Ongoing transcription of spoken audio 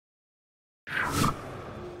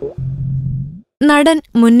നടൻ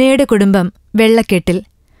മുന്നയുടെ കുടുംബം വെള്ളക്കെട്ടിൽ,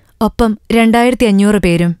 ഒപ്പം 2500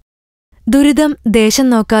 പേരും. ദുരിതം ദേശം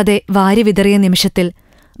നോക്കാതെ വാരിവിതറിയ നിമിഷത്തിൽ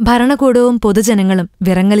ഭരണകൂടവും പൊതുജനങ്ങളും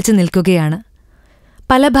വിറങ്ങലിച്ചു നിൽക്കുകയാണ്.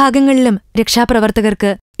 പല ഭാഗങ്ങളിലും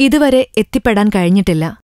രക്ഷാപ്രവർത്തകർക്ക് ഇതുവരെ എത്തിപ്പെടാൻ കഴിഞ്ഞിട്ടില്ല.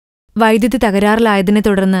 വൈദ്യുതി തകരാറിലായതിനെ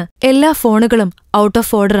തുടർന്ന് എല്ലാ ഫോണുകളും ഔട്ട്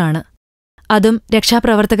ഓഫ് ഓർഡറാണ്. അതും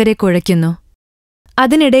രക്ഷാപ്രവർത്തകരെ കുഴയ്ക്കുന്നു.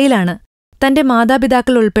 അതിനിടയിലാണ് തന്റെ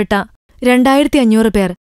മാതാപിതാക്കൾ ഉൾപ്പെട്ട 2500 പേർ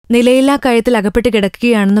നിലയില്ലാ കയത്തിൽ അകപ്പെട്ട്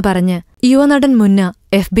കിടക്കുകയാണെന്ന് പറഞ്ഞ് യുവനടൻ മുന്ന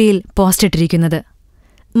FBയിൽ പോസ്റ്റിട്ടിരിക്കുന്നത്.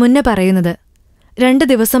 മുന്ന പറയുന്നത്, 2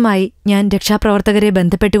 ദിവസമായി ഞാൻ രക്ഷാപ്രവർത്തകരെ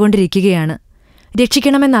ബന്ധപ്പെട്ടുകൊണ്ടിരിക്കുകയാണ്.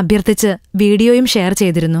 രക്ഷിക്കണമെന്നഭ്യർത്ഥിച്ച് വീഡിയോയും ഷെയർ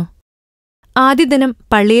ചെയ്തിരുന്നു. ആദ്യ ദിനം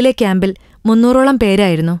പള്ളിയിലെ ക്യാമ്പിൽ 300ഓളം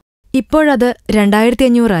പേരായിരുന്നു. ഇപ്പോഴത്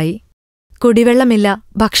 2500 ആയി. കുടിവെള്ളമില്ല,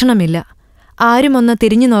 ഭക്ഷണമില്ല, ആരുമൊന്ന്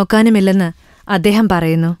തിരിഞ്ഞു നോക്കാനുമില്ലെന്ന് അദ്ദേഹം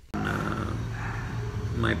പറയുന്നു.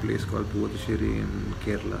 My place called Puducherry in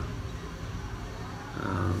Kerala.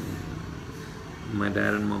 My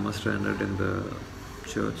dad and mom are stranded in the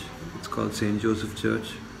church. It's called St. Joseph Church,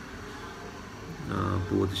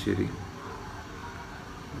 Puducherry.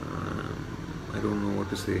 I don't know what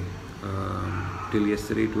to say. Till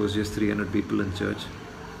yesterday it was just 300 people in church.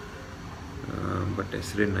 But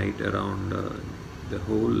yesterday night around the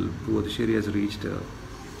whole Puducherry has reached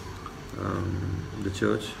the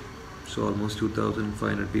church. So almost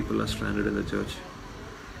 2,500 people are stranded in the church.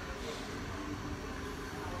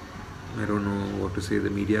 I don't know what to say.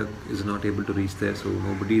 The media is not able to reach there, so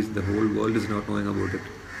the whole world is not knowing about it.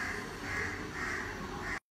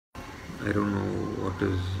 I don't know what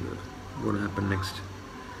is going to happen next.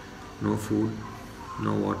 No food,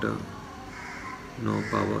 no water, no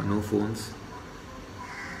power, no phones.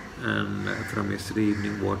 And from yesterday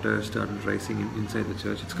evening, water started rising inside the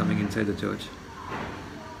church. It's coming inside the church.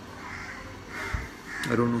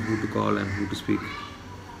 I don't know who to call and who to speak.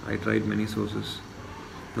 I tried many sources.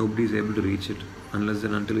 Nobody is able to reach it unless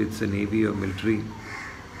and until it's a navy or military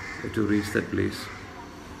to reach that place.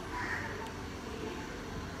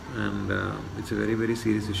 And it's a very, very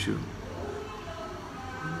serious issue.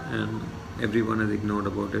 And everyone has ignored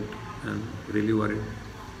about it and really worried.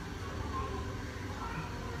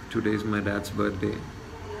 Today is my dad's birthday.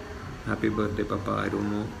 Happy birthday, Papa. I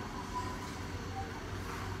don't know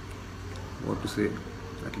what to say.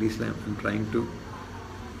 At least I'm trying to.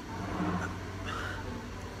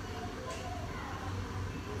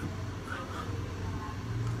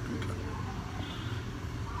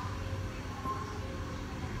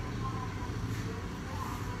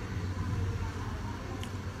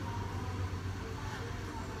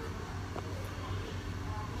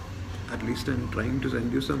 At least I'm trying to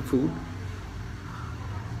send you some food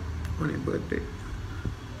on your birthday.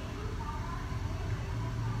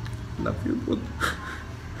 Love you both.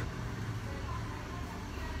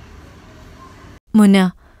 മുന്ന,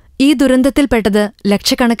 ഈ ദുരന്തത്തിൽപ്പെട്ടത്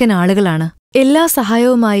ലക്ഷക്കണക്കിന് ആളുകളാണ്. എല്ലാ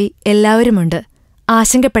സഹായവുമായി എല്ലാവരുമുണ്ട്.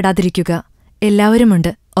 ആശങ്കപ്പെടാതിരിക്കുക,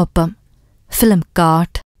 എല്ലാവരുമുണ്ട് ഒപ്പം. Film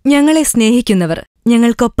കാട്ട്. ഞങ്ങളെ സ്നേഹിക്കുന്നവർ,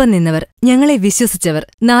 ഞങ്ങൾക്കൊപ്പം നിന്നവർ, ഞങ്ങളെ വിശ്വസിച്ചവർ,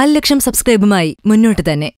 4 ലക്ഷം സബ്സ്ക്രൈബുമായി മുന്നോട്ട്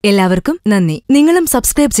തന്നെ. എല്ലാവർക്കും നന്ദി. നിങ്ങളും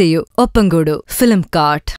സബ്സ്ക്രൈബ് ചെയ്യൂ, ഒപ്പം കൂടൂ. ഫിലിം കാട്ട്.